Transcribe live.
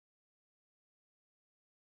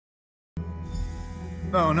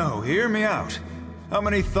Oh no, hear me out. How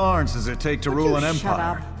many Tharns does it take to rule an empire? Shut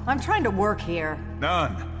up. I'm trying to work here.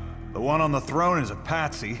 None. The one on the throne is a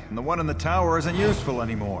patsy, and the one in the tower isn't useful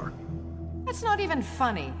anymore. That's not even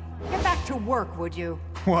funny. Get back to work, would you?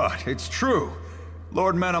 What? It's true.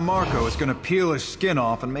 Lord Manamarco is gonna peel his skin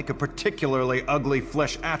off and make a particularly ugly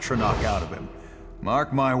flesh Atronach out of him.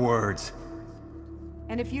 Mark my words.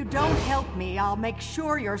 And if you don't help me, I'll make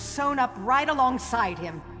sure you're sewn up right alongside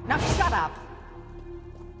him. Now shut up!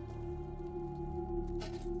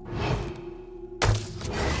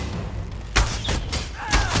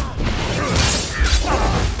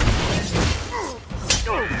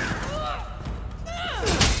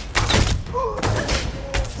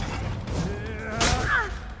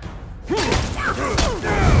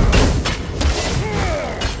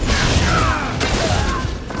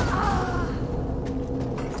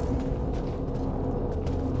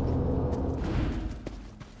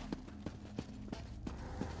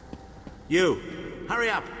 You, hurry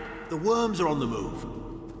up. The worms are on the move.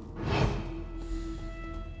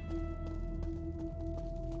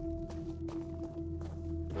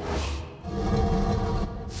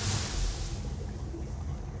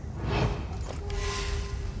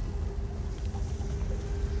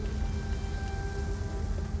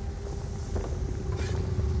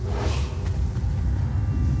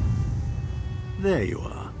 There you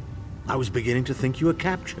are. I was beginning to think you were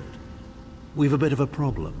captured. We've a bit of a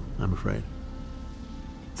problem, I'm afraid.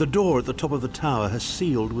 The door at the top of the tower has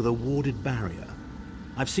sealed with a warded barrier.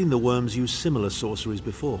 I've seen the worms use similar sorceries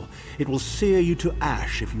before. It will sear you to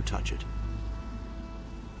ash if you touch it.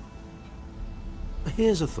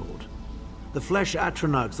 Here's a thought. The flesh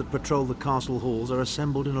Atronachs that patrol the castle halls are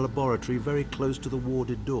assembled in a laboratory very close to the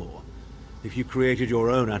warded door. If you created your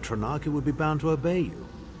own Atronach, it would be bound to obey you.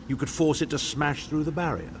 You could force it to smash through the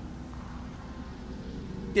barrier.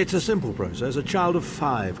 It's a simple process. A child of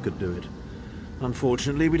 5 could do it.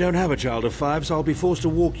 Unfortunately, we don't have a child of 5, so I'll be forced to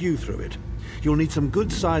walk you through it. You'll need some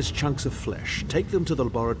good-sized chunks of flesh. Take them to the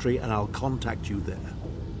laboratory and I'll contact you there.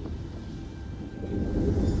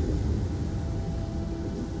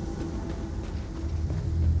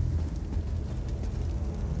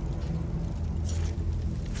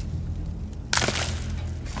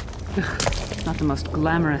 Not the most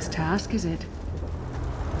glamorous task, is it?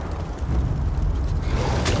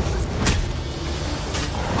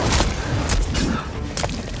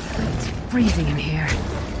 It's freezing in here.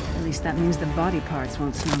 At least that means the body parts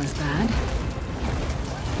won't smell as bad.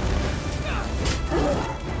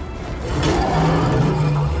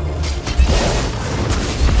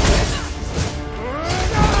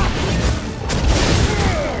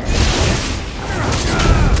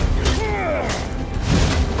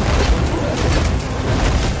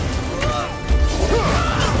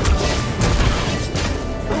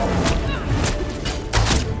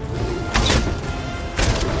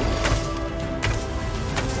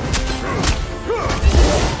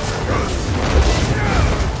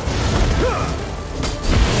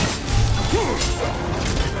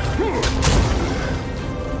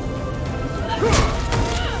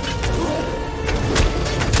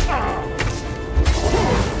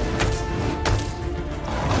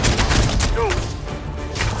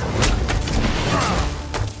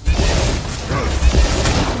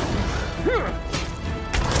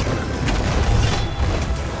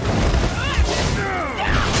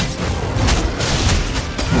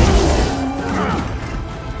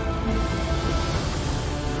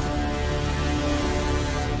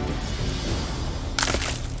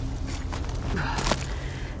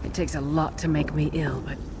 It takes a lot to make me ill,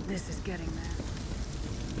 but this is getting there.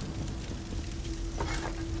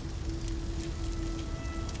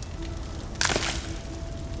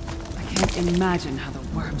 I can't imagine how the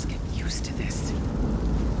worms get used to this.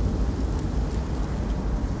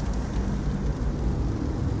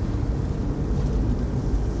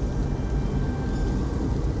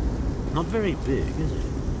 Not very big, is it?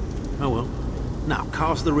 Oh well. Now,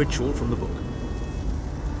 cast the ritual from the book.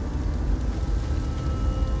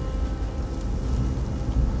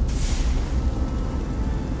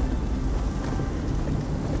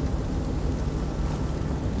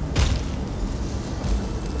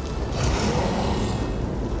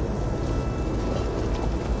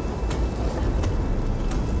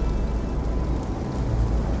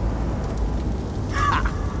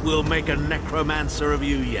 We'll make a necromancer of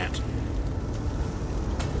you yet.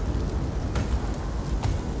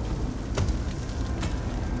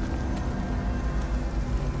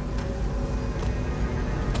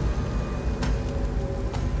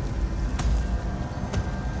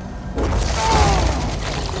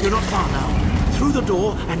 You're not far now. Through the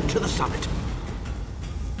door and to the summit.